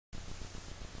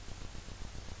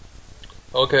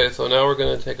Okay, so now we're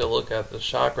going to take a look at the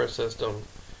chakra system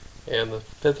and the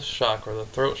fifth chakra, the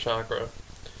throat chakra.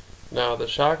 Now, the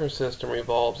chakra system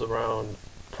revolves around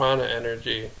prana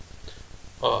energy,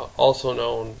 also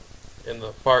known in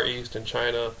the Far East and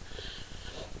China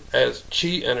as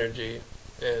chi energy,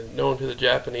 and known to the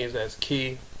Japanese as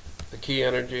ki, the ki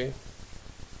energy.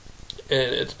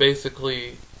 And it's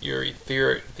basically your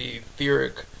the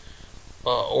etheric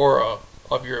aura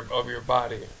of your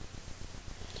body.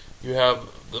 You have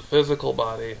the physical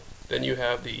body, then you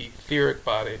have the etheric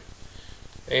body.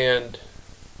 And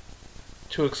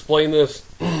to explain this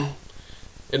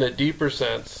in a deeper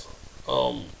sense,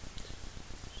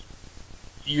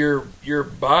 your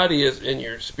body is in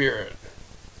your spirit.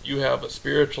 You have a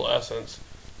spiritual essence,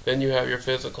 then you have your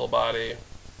physical body,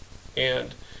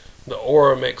 and the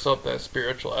aura makes up that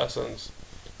spiritual essence,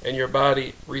 and your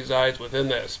body resides within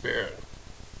that spirit.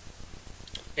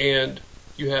 And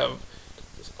you have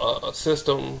a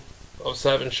system of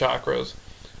 7 chakras,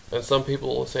 and some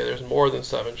people will say there's more than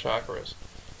 7 chakras.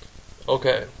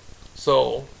 Okay,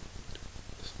 so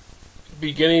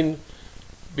beginning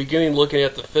looking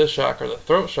at the 5th chakra, the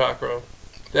throat chakra,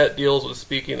 that deals with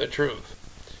speaking the truth.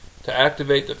 To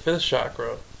activate the 5th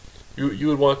chakra, you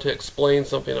would want to explain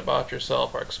something about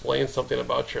yourself or explain something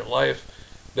about your life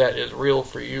that is real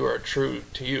for you or true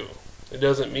to you. It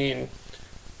doesn't mean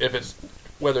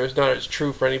whether it's not as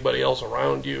true for anybody else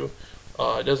around you.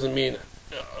 It doesn't mean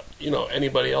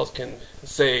anybody else can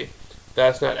say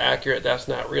that's not accurate, that's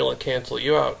not real, and cancel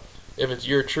you out. If it's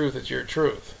your truth, it's your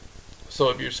truth. So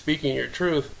if you're speaking your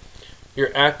truth,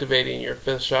 you're activating your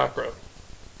 5th chakra.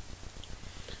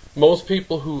 Most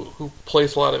people who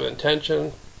place a lot of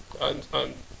intention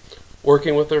on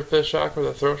working with their 5th chakra,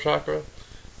 the throat chakra,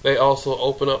 they also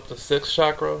open up the 6th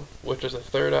chakra, which is the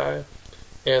 3rd eye,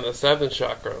 and the 7th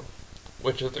chakra,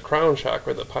 which is the crown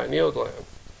chakra, the pineal gland.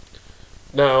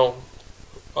 Now,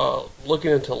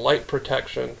 looking into light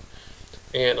protection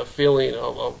and a feeling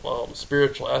of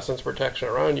spiritual essence protection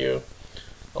around you,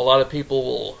 a lot of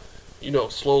people will,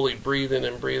 slowly breathe in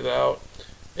and breathe out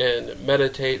and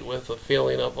meditate with a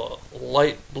feeling of a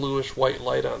light bluish white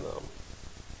light on them.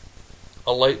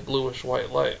 A light bluish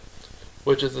white light,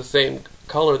 which is the same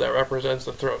color that represents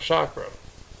the throat chakra.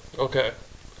 Okay.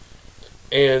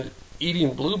 And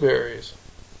eating blueberries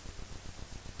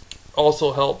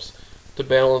also helps to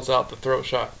balance out the throat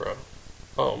chakra.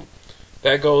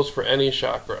 That goes for any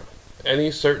chakra.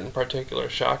 Any certain particular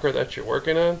chakra that you're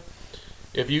working on,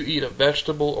 if you eat a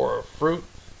vegetable or a fruit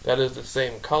that is the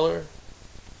same color,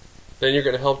 then you're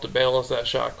going to help to balance that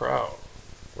chakra out,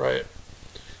 right?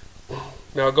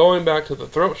 Now, going back to the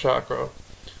throat chakra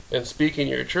and speaking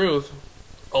your truth,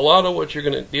 a lot of what you're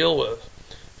going to deal with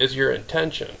is your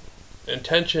intention.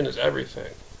 Intention is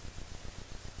everything.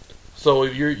 So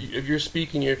if you're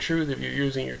speaking your truth, if you're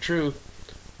using your truth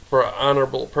for an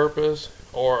honorable purpose,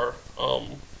 or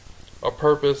a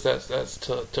purpose that's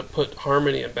to put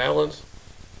harmony and balance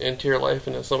into your life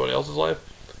and into somebody else's life,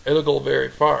 it'll go very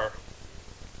far.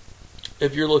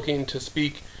 If you're looking to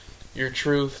speak your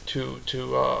truth to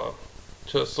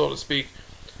so to speak,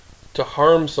 to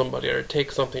harm somebody or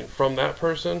take something from that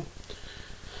person,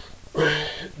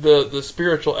 the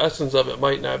spiritual essence of it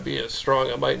might not be as strong,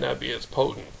 it might not be as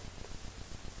potent.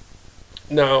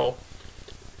 Now,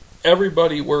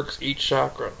 everybody works each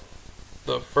chakra.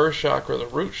 The 1st chakra, the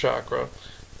root chakra,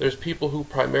 there's people who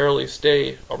primarily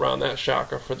stay around that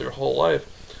chakra for their whole life.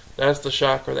 That's the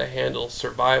chakra that handles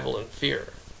survival and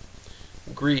fear,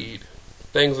 greed,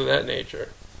 things of that nature.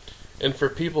 And for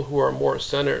people who are more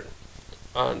centered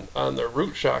on their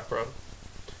root chakra,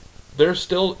 they're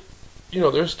still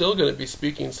going to be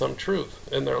speaking some truth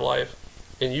in their life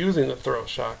and using the throat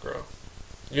chakra.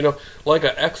 Like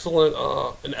an excellent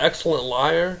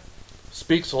liar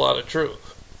speaks a lot of truth.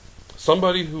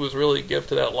 Somebody who is really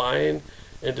gifted at lying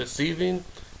and deceiving,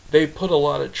 they put a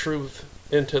lot of truth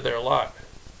into their lie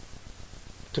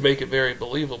to make it very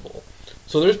believable.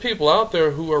 So there's people out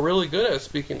there who are really good at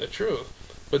speaking the truth,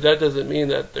 but that doesn't mean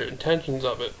that their intentions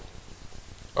of it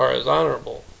are as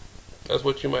honorable as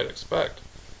what you might expect.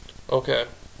 Okay.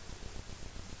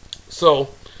 So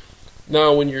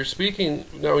now when you're using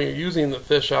the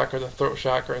 5th chakra, the throat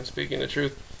chakra, and speaking the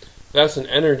truth, that's an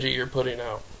energy you're putting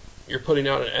out. You're putting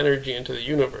out an energy into the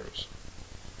universe.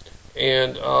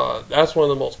 And that's one of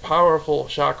the most powerful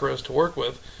chakras to work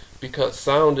with, because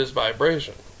sound is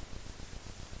vibration.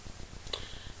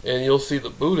 And you'll see the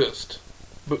Buddhists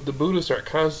are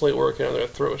constantly working on their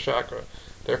throat chakra.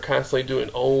 They're constantly doing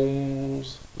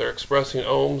ohms, they're expressing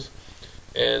ohms,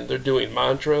 and they're doing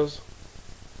mantras.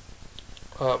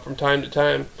 From time to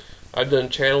time, I've done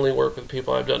channeling work with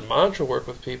people, I've done mantra work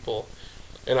with people,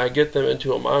 and I get them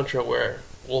into a mantra where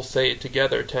we'll say it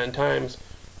together 10 times,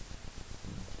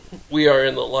 we are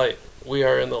in the light, we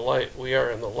are in the light, we are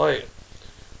in the light.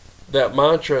 That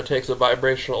mantra takes a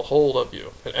vibrational hold of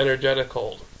you, an energetic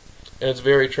hold, and it's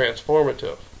very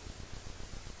transformative.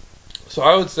 So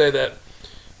I would say that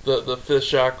the fifth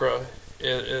chakra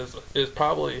is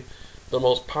probably the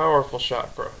most powerful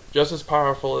chakra, just as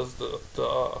powerful as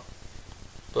the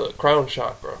crown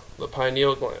chakra, the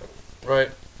pineal gland,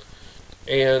 right?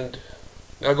 And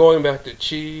now going back to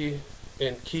chi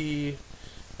and ki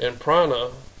and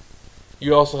prana,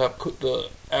 you also have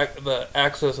the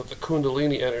access of the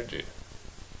Kundalini energy.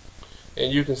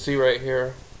 And you can see right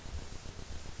here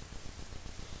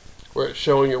where it's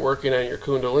showing you're working on your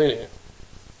Kundalini.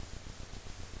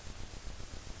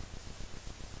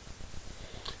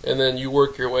 And then you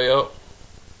work your way up.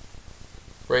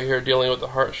 Right here dealing with the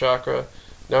heart chakra.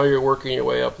 Now you're working your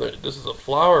way up. This is a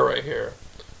flower right here.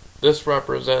 This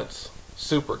represents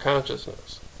super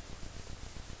consciousness.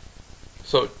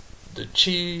 So the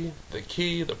chi, the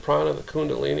ki, the prana, the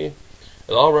kundalini,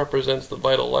 it all represents the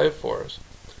vital life force.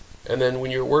 And then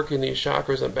when you're working these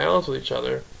chakras in balance with each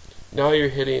other, now you're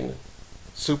hitting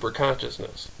super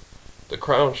consciousness, the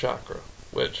crown chakra,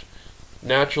 which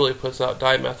naturally puts out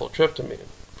dimethyltryptamine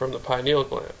from the pineal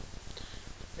gland.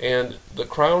 And the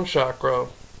crown chakra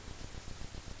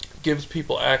gives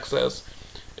people access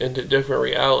into different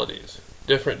realities,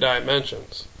 different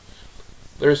dimensions.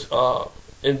 There's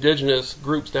indigenous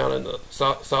groups down in the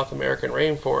South American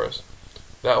rainforest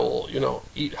that will,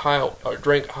 eat or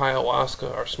drink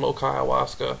ayahuasca or smoke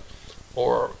ayahuasca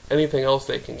or anything else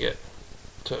they can get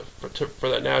for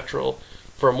that natural,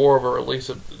 for more of a release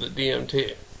of the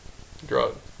DMT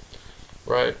drug,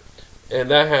 right?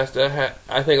 And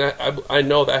I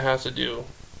know that has to do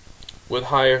with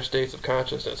higher states of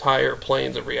consciousness, higher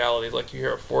planes of reality, like you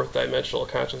hear of fourth dimensional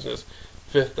consciousness,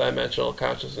 fifth dimensional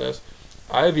consciousness.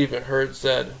 I've even heard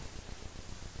said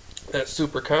that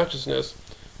super consciousness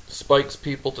spikes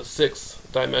people to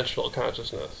sixth dimensional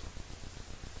consciousness.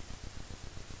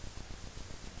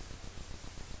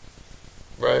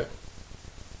 Right?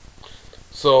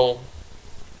 So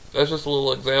that's just a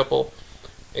little example.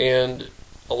 And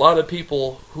a lot of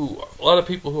people who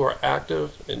are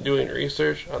active in doing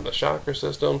research on the chakra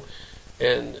system,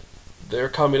 and they're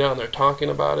coming out and they're talking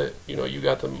about it. You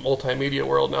got the multimedia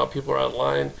world now. People are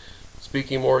online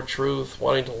speaking more truth,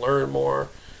 wanting to learn more.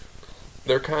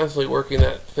 They're constantly working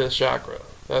that fifth chakra,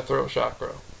 that throat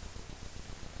chakra,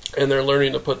 and they're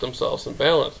learning to put themselves in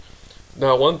balance.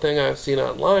 Now, one thing I've seen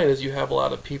online is you have a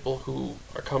lot of people who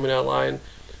are coming online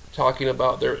talking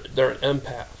about they're an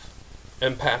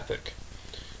empathic.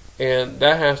 And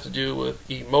that has to do with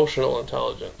emotional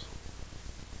intelligence.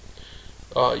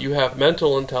 You have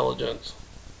mental intelligence,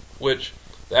 which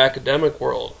the academic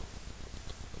world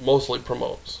mostly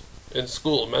promotes. In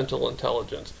school, mental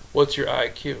intelligence. What's your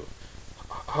IQ?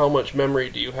 How much memory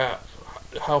do you have?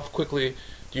 How quickly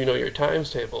do you know your times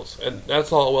tables? And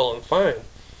that's all well and fine.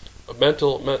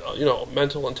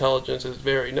 Mental intelligence is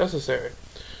very necessary.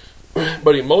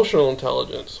 But emotional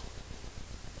intelligence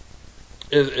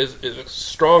is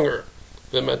stronger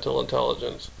than mental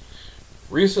intelligence.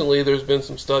 Recently, there's been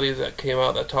some studies that came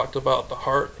out that talked about the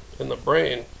heart and the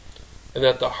brain, and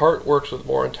that the heart works with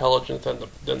more intelligence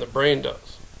than the brain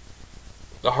does.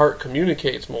 The heart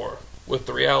communicates more with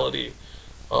the reality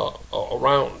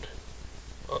around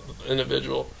the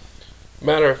individual.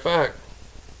 Matter of fact,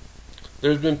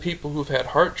 there's been people who've had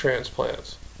heart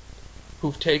transplants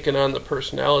who've taken on the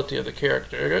personality of the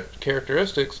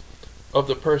characteristics of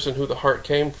the person who the heart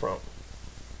came from.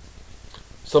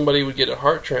 Somebody would get a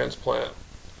heart transplant,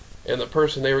 and the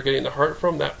person they were getting the heart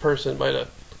from, that person might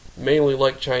have mainly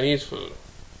liked Chinese food.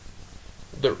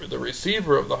 The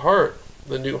receiver of the heart,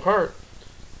 the new heart,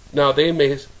 now they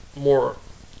may more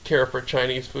care for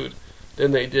Chinese food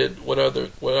than they did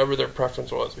whatever their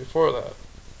preference was before that.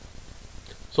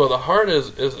 So the heart is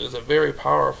a very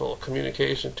powerful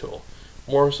communication tool,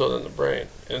 more so than the brain.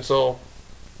 And so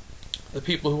the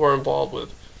people who are involved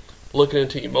with looking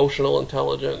into emotional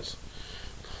intelligence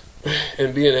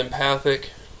and being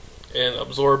empathic and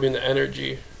absorbing the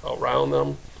energy around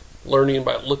them, learning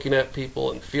by looking at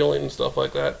people and feeling and stuff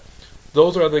like that,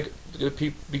 those are the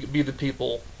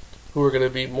people who are going to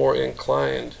be more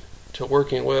inclined to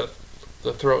working with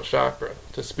the throat chakra,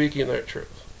 to speaking their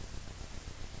truth.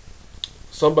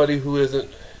 Somebody who isn't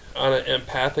on an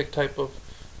empathic type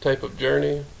of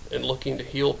journey and looking to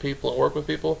heal people and work with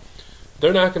people,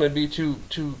 they're not going to be too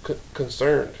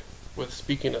concerned with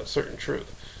speaking a certain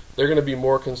truth. They're going to be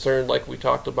more concerned, like we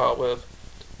talked about with,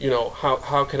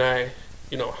 how can I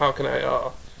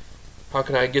How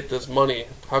can I get this money?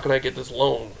 How can I get this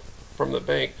loan from the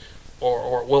bank?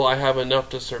 Or will I have enough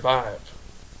to survive?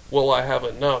 Will I have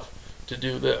enough to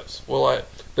do this?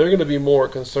 They're going to be more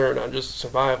concerned on just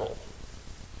survival.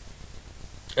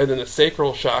 And then the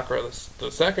sacral chakra,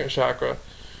 the second chakra,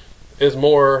 is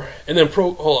more, and then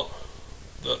hold up.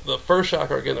 The first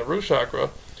chakra, again, the root chakra,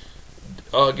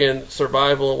 again,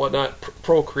 survival and whatnot,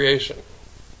 procreation.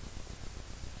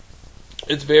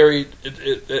 It's very,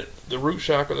 the root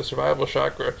chakra, the survival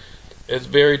chakra, is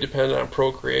very dependent on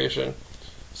procreation.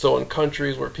 So in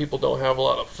countries where people don't have a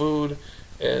lot of food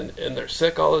and they're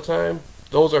sick all the time,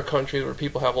 those are countries where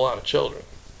people have a lot of children.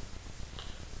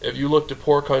 If you look to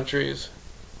poor countries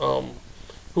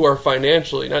who are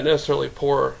financially, not necessarily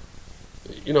poor,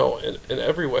 in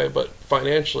every way, but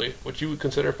financially, what you would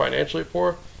consider financially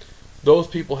poor, those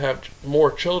people have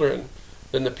more children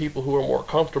than the people who are more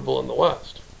comfortable in the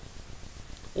West.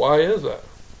 Why is that?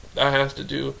 That has to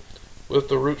do with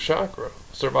the root chakra,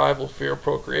 survival, fear,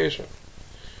 procreation.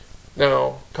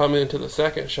 Now, coming into the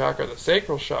second chakra, the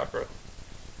sacral chakra,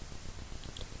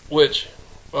 which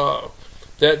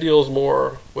that deals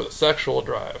more with sexual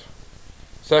drive,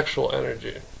 sexual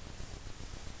energy,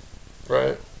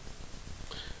 right?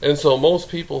 And so most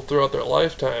people throughout their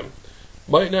lifetime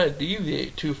might not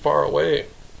deviate too far away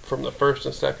from the first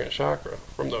and second chakra,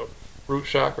 from the root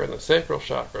chakra and the sacral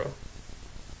chakra.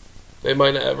 They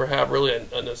might not ever have really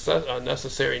a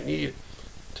necessary need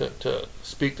to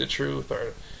speak the truth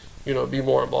or, be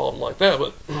more involved like that.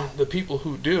 But the people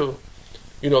who do,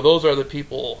 those are the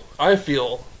people, I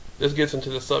feel, this gets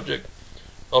into the subject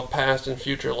of past and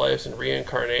future lives and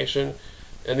reincarnation.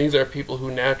 And these are people who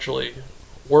naturally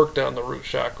worked on the root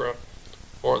chakra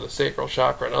or the sacral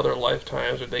chakra in other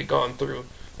lifetimes, or they've gone through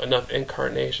enough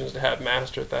incarnations to have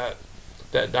mastered that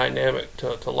dynamic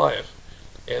to life.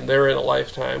 And they're in a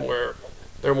lifetime where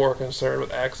they're more concerned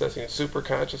with accessing super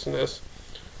consciousness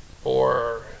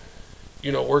or,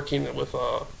 working with,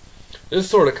 this is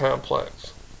sort of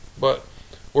complex, but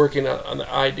working on the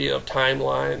idea of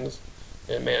timelines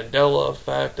and Mandela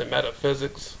effect and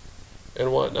metaphysics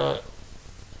and whatnot.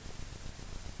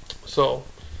 So,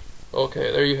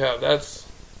 okay, there you have, that's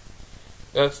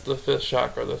the fifth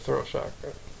chakra, the throat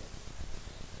chakra.